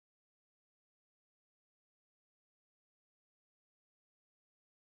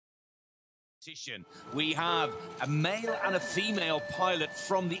We have a male and a female pilot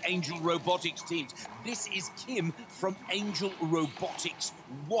from the Angel Robotics teams. This is Kim from Angel Robotics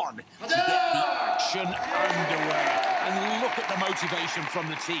 1 to get the action underway. And look at the motivation from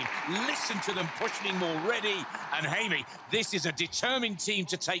the team. Listen to them pushing him already. And Hamey, this is a determined team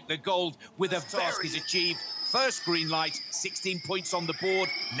to take the gold with a task is achieved. First green light, 16 points on the board.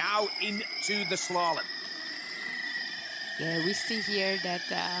 Now into the slalom. Yeah, we see here that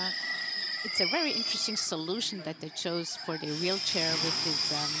it's a very interesting solution that they chose for the wheelchair with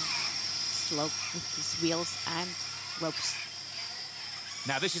this slope, with these wheels and ropes.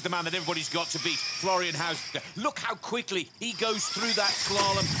 Now, this is the man that everybody's got to beat, Florian Hauser. Look how quickly he goes through that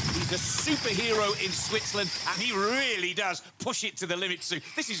slalom. He's a superhero in Switzerland, and he really does push it to the limit, Sue.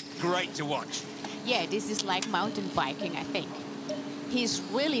 This is great to watch. Yeah, this is like mountain biking, I think. He's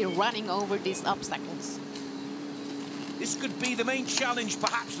really running over these obstacles. This could be the main challenge,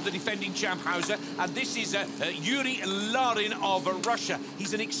 perhaps, for the defending champ Hauser. And this is Yuri Larin of Russia.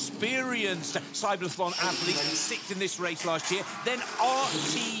 He's an experienced Cybathlon athlete, sixth in this race last year. Then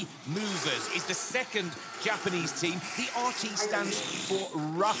RT Movers is the second Japanese team. The RT stands for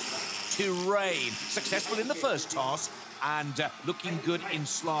rough terrain. Successful in the first task and looking good in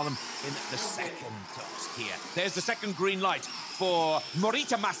slalom in the second task here. There's the second green light for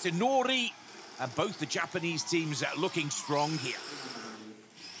Morita Masanori. Both the Japanese teams looking strong here.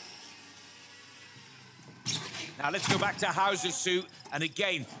 Now let's go back to Hauser's suit. And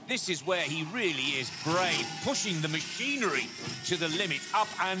again, this is where he really is brave, pushing the machinery to the limit, up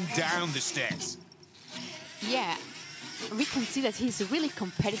and down the stairs. Yeah, we can see that he's really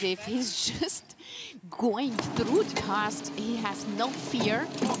competitive. He's just going through the task. He has no fear.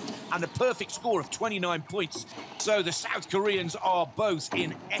 And a perfect score of 29 points. So the South Koreans are both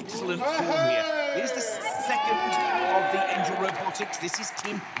in excellent form here. Here's the second of the Angel Robotics. This is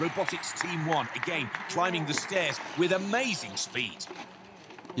Kim Robotics Team 1. Again, climbing the stairs with amazing speed.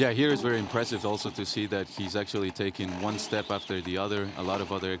 Yeah, here is very impressive also to see that he's actually taking one step after the other. A lot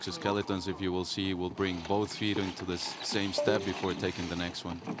of other exoskeletons, if you will see, will bring both feet into the same step before taking the next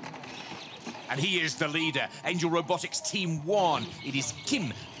one. And he is the leader, Angel Robotics Team 1. It is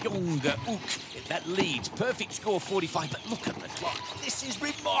Kim Kyoungchul that leads. Perfect score, 45, but look at the clock. This is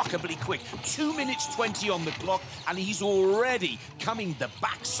remarkably quick. 2 minutes 20 on the clock, and he's already coming the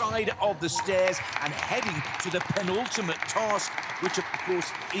backside of the stairs and heading to the penultimate task, which of course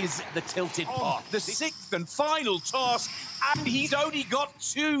is the tilted path. The sixth and final task, and he's only got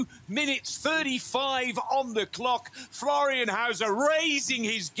 2 minutes 35 on the clock. Florian Hauser raising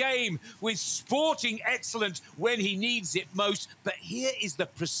his game with sporting excellence when he needs it most. But here is the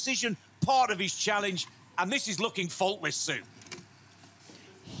precision part of his challenge, and this is looking faultless, Sue.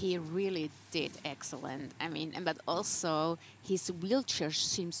 He really did excellent. I mean, but also his wheelchair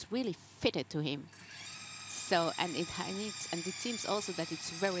seems really fitted to him. So, and it seems also that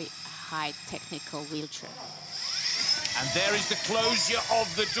it's very high technical wheelchair. And there is the closure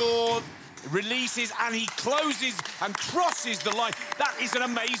of the door. Releases and he closes and crosses the line. That is an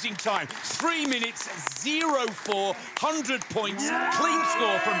amazing time. 3 minutes 04, 100 points, clean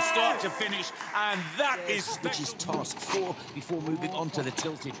score from start to finish, and that is which is task 4 before moving on to the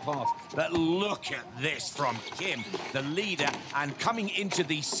tilted path. But look at this from Kim, the leader, and coming into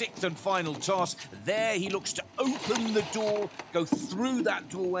the sixth and final task. There he looks to open the door, go through that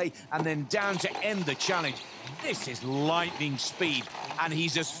doorway, and then down to end the challenge. This is lightning speed, and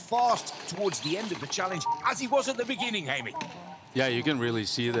he's as fast towards the end of the challenge as he was at the beginning, Hamey. Yeah, you can really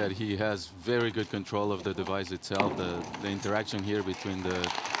see that he has very good control of the device itself. The interaction here between the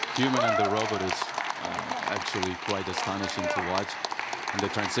human and the robot is actually quite astonishing to watch. And the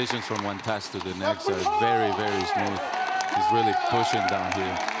transitions from one task to the next are very, very smooth. He's really pushing down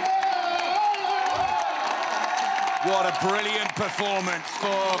here. What a brilliant performance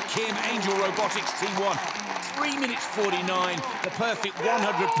for Kim, Angel Robotics Team 1. 3 minutes 49, the perfect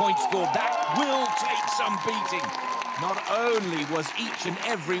 100-point score. That will take some beating. Not only was each and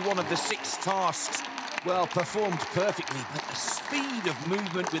every one of the 6 tasks, well, performed perfectly, but the speed of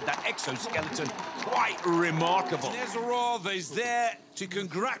movement with that exoskeleton, quite remarkable. Nezarov is there to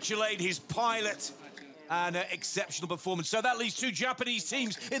congratulate his pilot. An exceptional performance. So that leaves 2 Japanese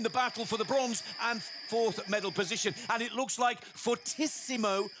teams in the battle for the bronze and 4th medal position. And it looks like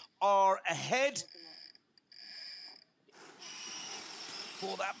Fortissimo are ahead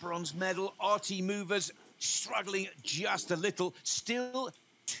for that bronze medal. RT Movers struggling just a little. Still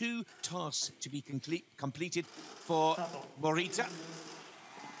 2 tasks to be completed for Morita.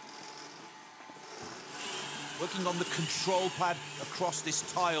 Working on the control pad across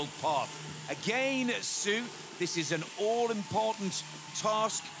this tiled path. Again, Sue, this is an all-important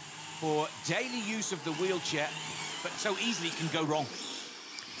task for daily use of the wheelchair, but so easily can go wrong.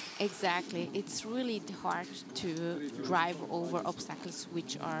 Exactly. It's really hard to drive over obstacles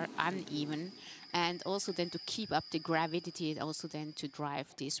which are uneven, and also then to keep up the gravity, and also then to drive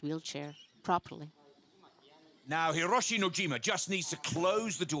this wheelchair properly. Now, Hiroshi Nojima just needs to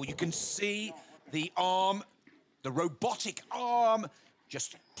close the door. You can see the arm, the robotic arm,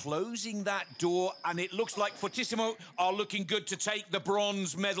 just closing that door, and it looks like Fortissimo are looking good to take the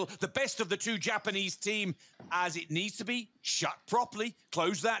bronze medal. The best of the two Japanese team, as it needs to be, shut properly,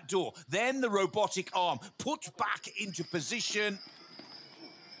 close that door. Then the robotic arm put back into position.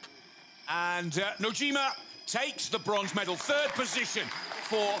 And Nojima takes the bronze medal. Third position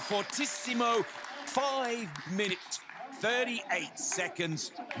for Fortissimo. 5 minutes, 38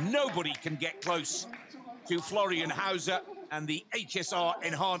 seconds. Nobody can get close to Florian Hauser and the HSR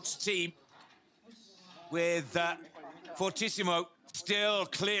Enhanced team, with Fortissimo still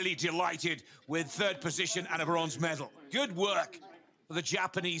clearly delighted with third position and a bronze medal. Good work for the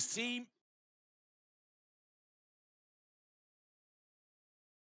Japanese team.